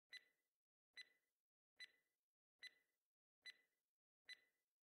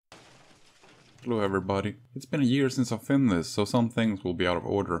Hello everybody. It's been a year since I filmed this, so some things will be out of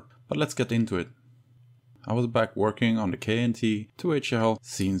order, but let's get into it. I was back working on the KNT to HL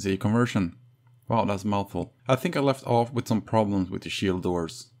CNC conversion. Wow, that's a mouthful. I think I left off with some problems with the shield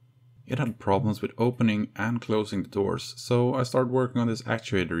doors. It had problems with opening and closing the doors, so I started working on this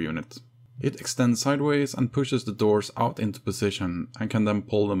actuator unit. It extends sideways and pushes the doors out into position and can then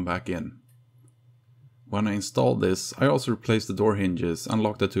pull them back in. When I installed this, I also replaced the door hinges and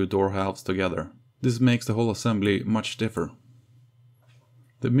locked the two door halves together. This makes the whole assembly much stiffer.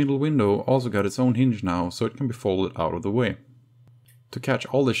 The middle window also got its own hinge now, so it can be folded out of the way. To catch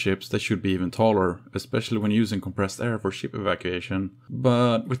all the ships, they should be even taller, especially when using compressed air for ship evacuation.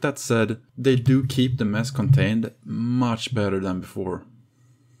 But with that said, they do keep the mess contained much better than before.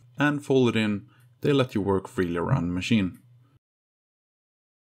 And folded in, they let you work freely around the machine.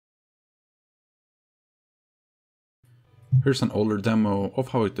 Here's an older demo of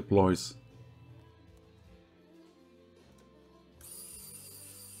how it deploys.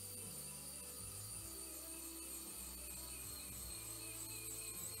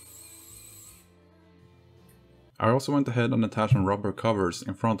 I also went ahead and attached some rubber covers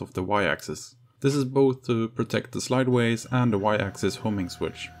in front of the Y-axis. This is both to protect the slideways and the Y-axis homing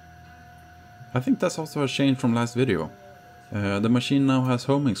switch. I think that's also a change from last video. The machine now has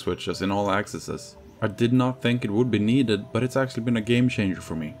homing switches in all axes. I did not think it would be needed, but it's actually been a game changer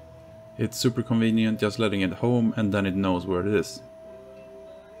for me. It's super convenient just letting it home and then it knows where it is.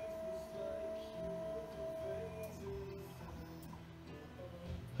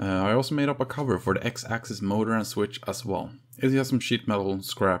 I also made up a cover for the X-axis motor and switch as well. It has some sheet metal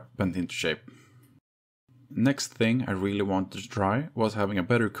scrap bent into shape. Next thing I really wanted to try was having a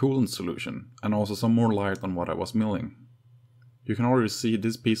better coolant solution and also some more light on what I was milling. You can already see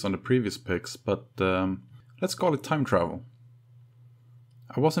this piece on the previous pics, but let's call it time travel.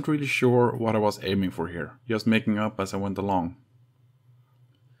 I wasn't really sure what I was aiming for here, just making up as I went along.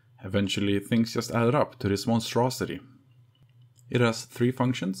 Eventually things just added up to this monstrosity. It has 3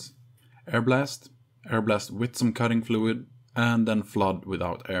 functions: air blast with some cutting fluid, and then flood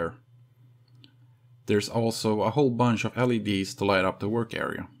without air. There's also a whole bunch of LEDs to light up the work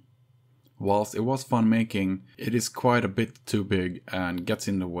area. Whilst it was fun making, it is quite a bit too big and gets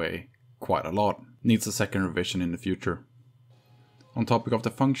in the way quite a lot. Needs a second revision in the future. On topic of the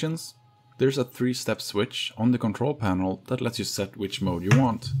functions, there's a 3-step switch on the control panel that lets you set which mode you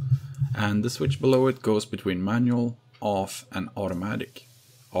want. And the switch below it goes between manual, off and automatic.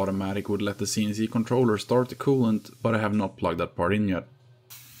 Automatic would let the CNC controller start the coolant, but I have not plugged that part in yet.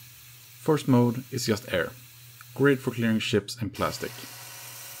 First mode is just air. Great for clearing ships and plastic.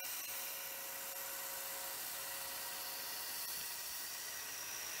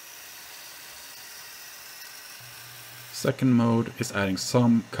 Second mode is adding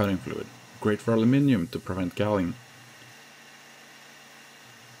some cutting fluid. Great for aluminium to prevent galling.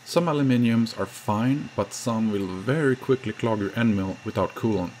 Some aluminiums are fine, but some will very quickly clog your end mill without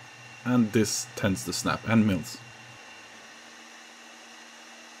coolant, and this tends to snap end mills.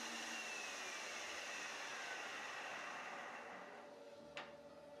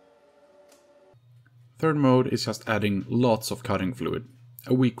 Third mode is just adding lots of cutting fluid.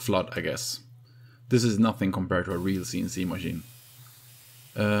 A weak flood, I guess. This is nothing compared to a real CNC machine.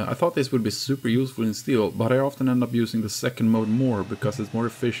 I thought this would be super useful in steel, but I often end up using the second mode more because it's more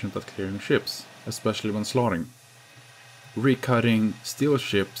efficient at clearing ships, especially when slotting. Recutting steel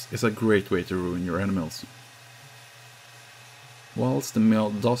ships is a great way to ruin your end mills. Whilst the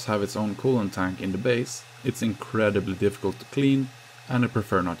mill does have its own coolant tank in the base, it's incredibly difficult to clean, and I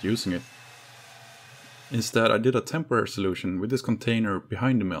prefer not using it. Instead, I did a temporary solution with this container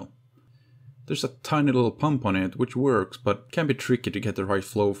behind the mill. There's a tiny little pump on it which works, but can be tricky to get the right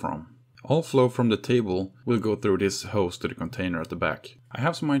flow from. All flow from the table will go through this hose to the container at the back. I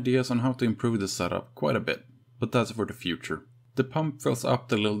have some ideas on how to improve this setup quite a bit, but that's for the future. The pump fills up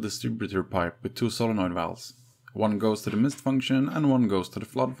the little distributor pipe with 2 solenoid valves. One goes to the mist function and one goes to the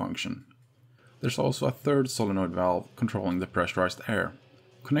flood function. There's also a third solenoid valve controlling the pressurized air,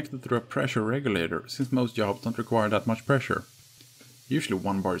 connected through a pressure regulator since most jobs don't require that much pressure. Usually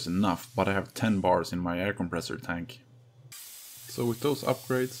 1 bar is enough, but I have 10 bars in my air compressor tank. So with those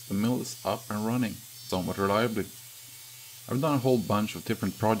upgrades, the mill is up and running, somewhat reliably. I've done a whole bunch of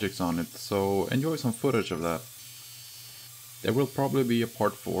different projects on it, so enjoy some footage of that. There will probably be a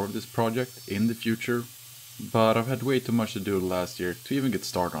part 4 of this project in the future, but I've had way too much to do last year to even get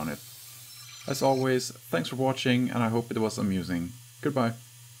started on it. As always, thanks for watching and I hope it was amusing. Goodbye.